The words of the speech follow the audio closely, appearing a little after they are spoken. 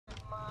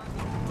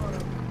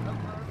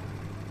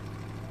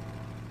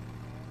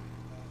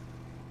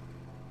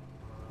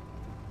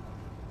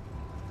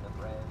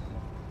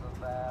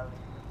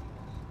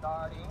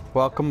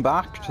welcome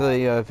back to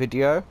the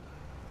video.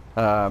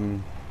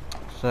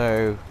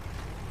 So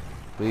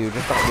we were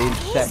just at the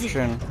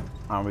intersection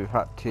and we've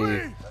had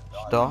to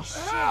stop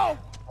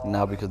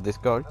now because of this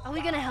guy. Are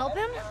we gonna help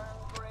him?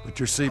 Put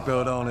your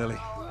seatbelt on, Ellie.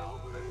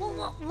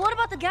 Well, what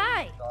about the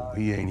guy?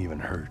 He ain't even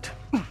hurt.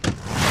 Alone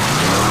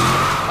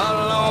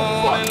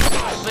and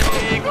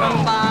forsaken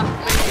by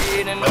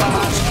fate and by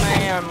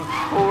man.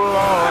 Oh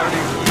Lord,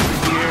 if you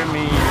hear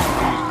me,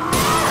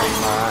 please take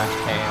my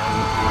hand.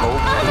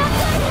 Hope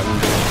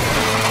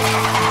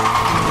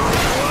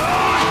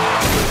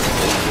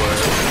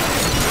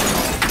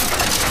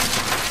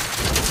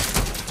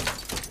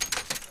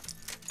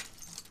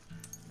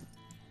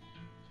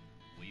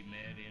we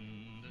met in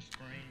the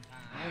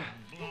springtime,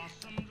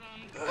 blossoms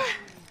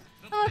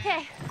I'm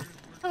okay.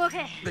 I'm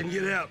okay. Then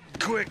get out,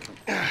 quick.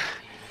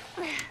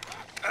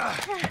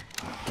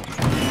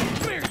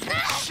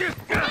 Shit.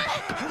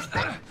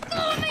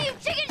 Oh, me, you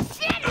chicken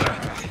shit!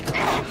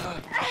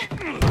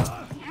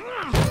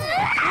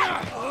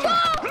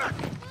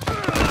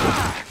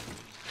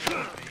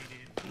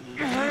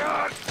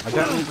 I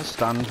don't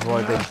understand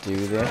why they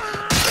do this.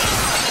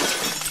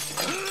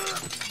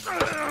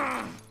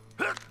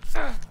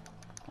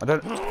 I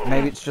don't.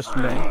 Maybe it's just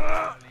me.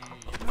 I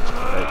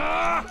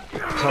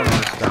can't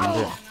understand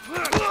it.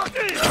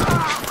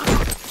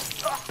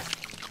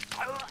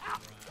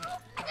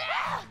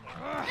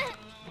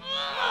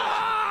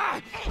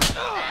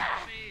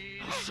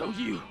 Show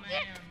you.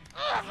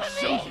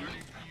 Show you.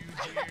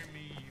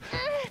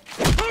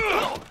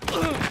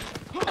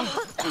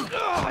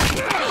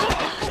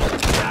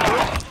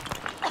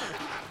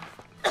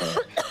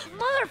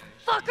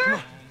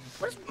 Motherfucker!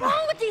 What's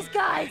wrong with these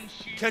guys?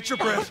 Catch your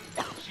breath.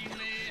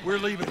 We're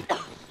leaving.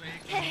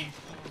 Okay.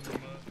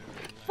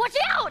 Watch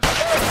out!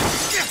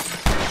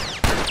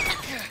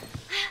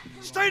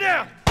 Stay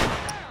down.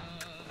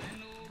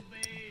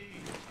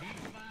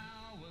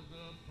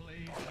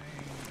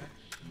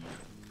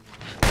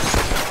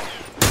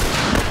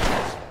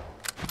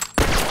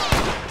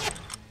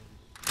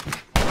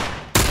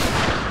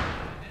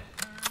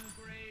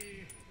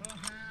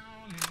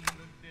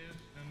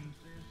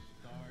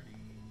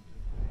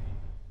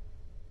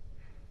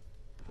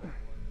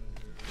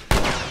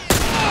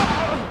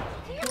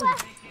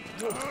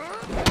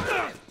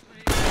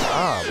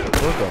 Ah,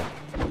 bugger.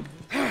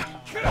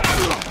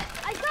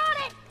 I got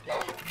it!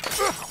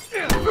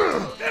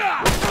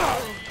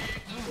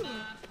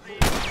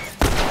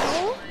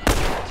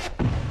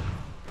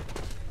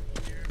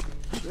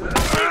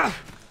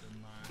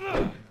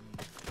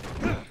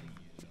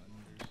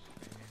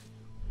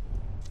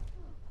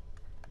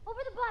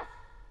 Over the bus!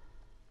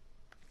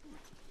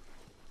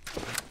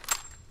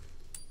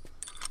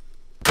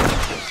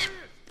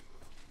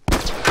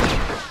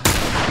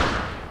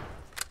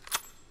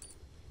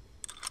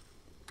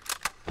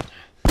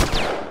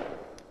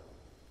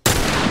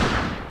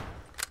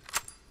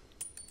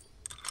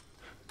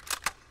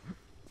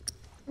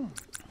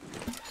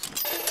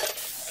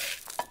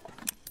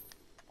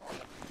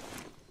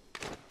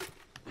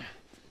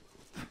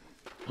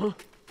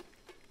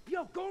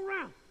 Yo, go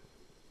around.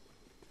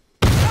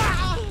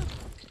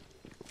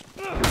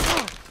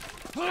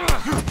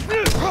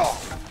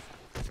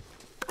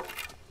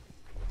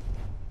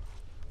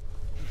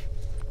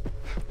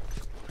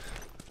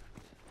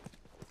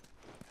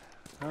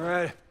 All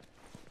right.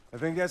 I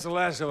think that's the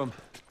last of them.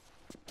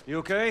 You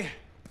okay?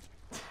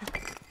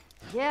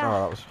 Yeah.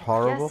 Oh, that was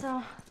horrible. Guess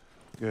so.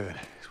 Good.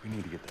 'Cause we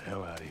need to get the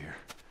hell out of here.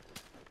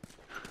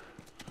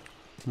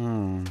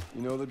 Hmm.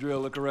 You know the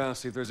drill. Look around,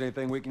 see if there's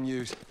anything we can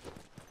use.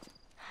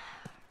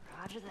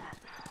 Roger that.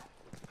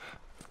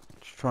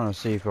 Just trying to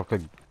see if I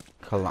could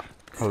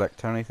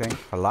collect anything.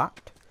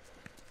 Collect?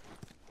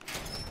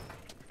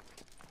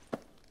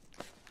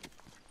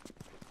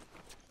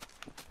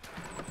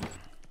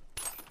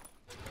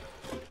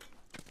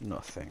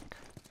 Nothing.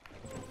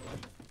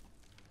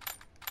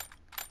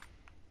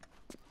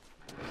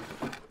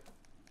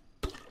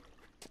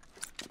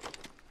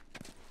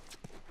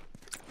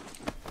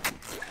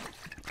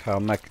 Okay,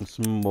 I'm making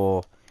some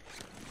more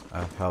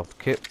health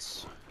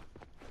kits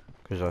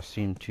because I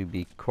seem to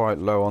be quite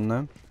low on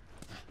them,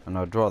 and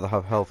I'd rather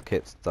have health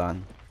kits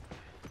than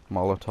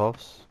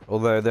Molotovs.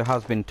 Although there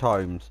has been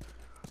times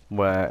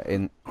where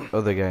in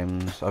other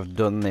games I've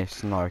done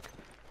this and like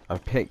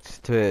I've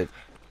picked to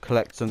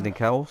collect something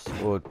else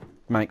or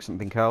make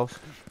something else,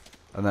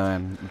 and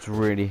then it's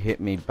really hit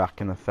me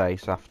back in the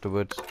face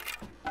afterwards.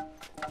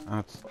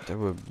 They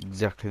were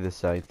exactly the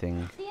same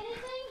thing. See anything?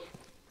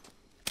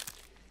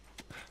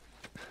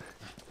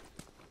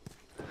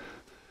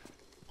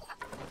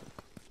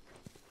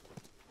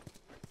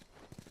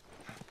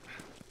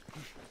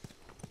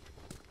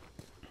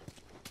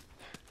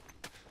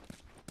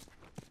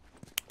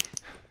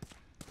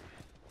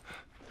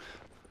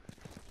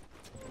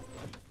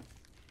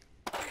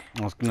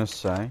 I was gonna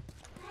say,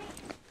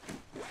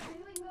 Maybe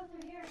we can go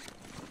through here.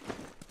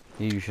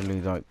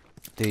 usually like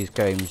these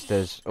games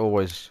there's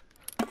always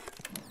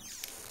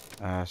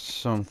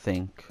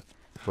something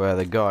where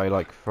the guy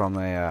like from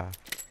a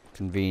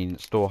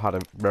convenience store had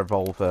a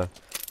revolver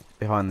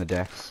behind the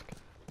desk.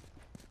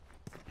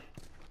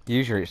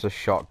 Usually it's a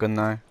shotgun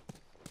though.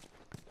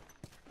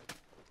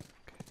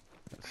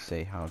 Let's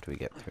see, how do we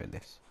get through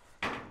this?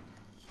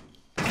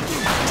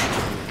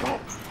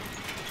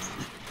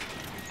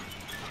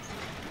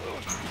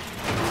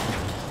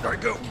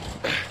 Alright, go.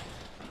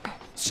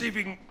 See if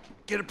you can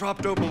get it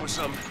propped open with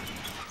something.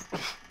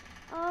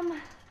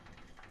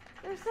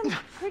 There's some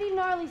pretty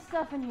gnarly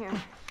stuff in here.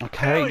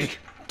 Okay, just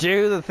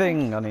do the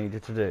thing I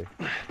needed to do.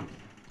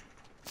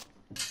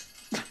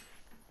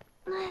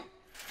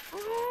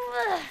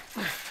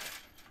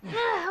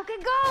 Okay,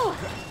 go!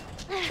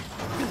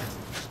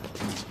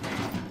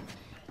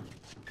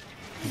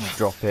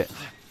 Drop it.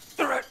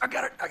 Alright, I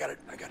got it.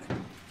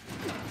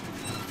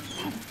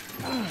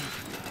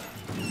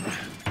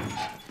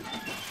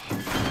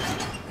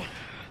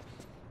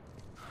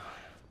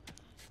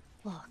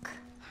 Look.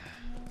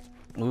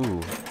 Ooh.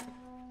 Is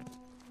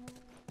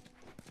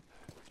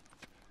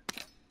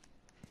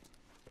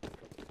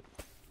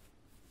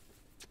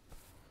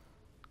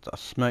that a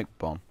smoke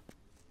bomb?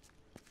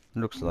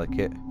 Looks like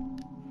it.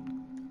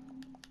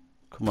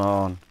 Come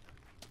on.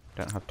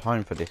 Don't have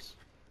time for this.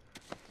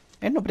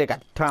 Ain't nobody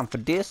got time for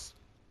this.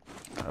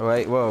 Oh,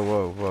 wait,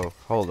 whoa.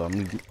 Hold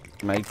on.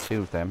 Make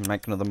 2 of them.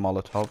 Make another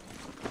Molotov.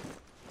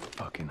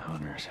 Fucking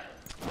hunters.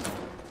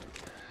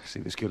 See,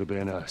 this could have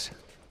been us.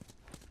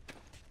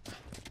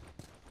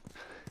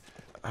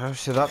 Oh,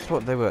 so that's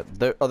what they were.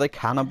 Are they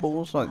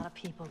cannibals? A Like lot of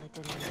people that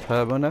didn't.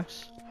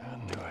 Terminus? I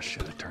knew I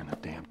should have turned the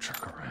damn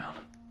truck around.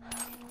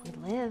 We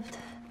lived.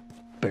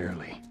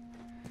 Barely.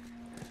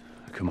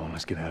 Come on,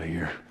 let's get out of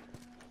here.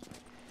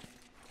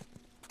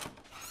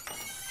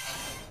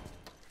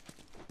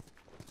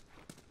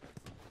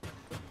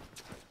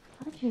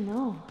 How did you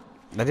know?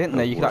 I didn't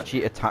know you could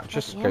actually attach a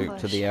Like scope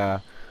to the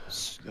I've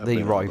the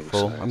been on both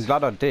rifle. sides. I'm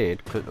glad I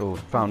did, or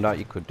found out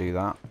you could do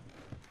that.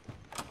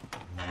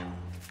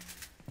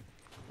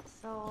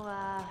 So,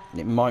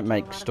 It might a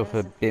make lot of stuff a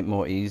innocent bit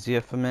more easier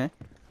for me.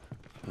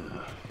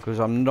 Because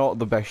I'm not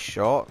the best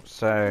shot,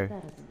 so that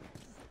isn't.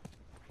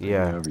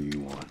 yeah. Whatever you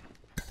want.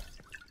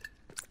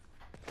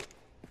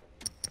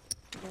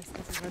 Guess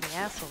this is where the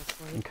assholes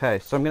sleep. Okay,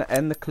 so I'm going to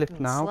end the clip I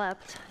mean, now,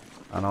 slept.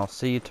 and I'll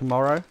see you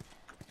tomorrow.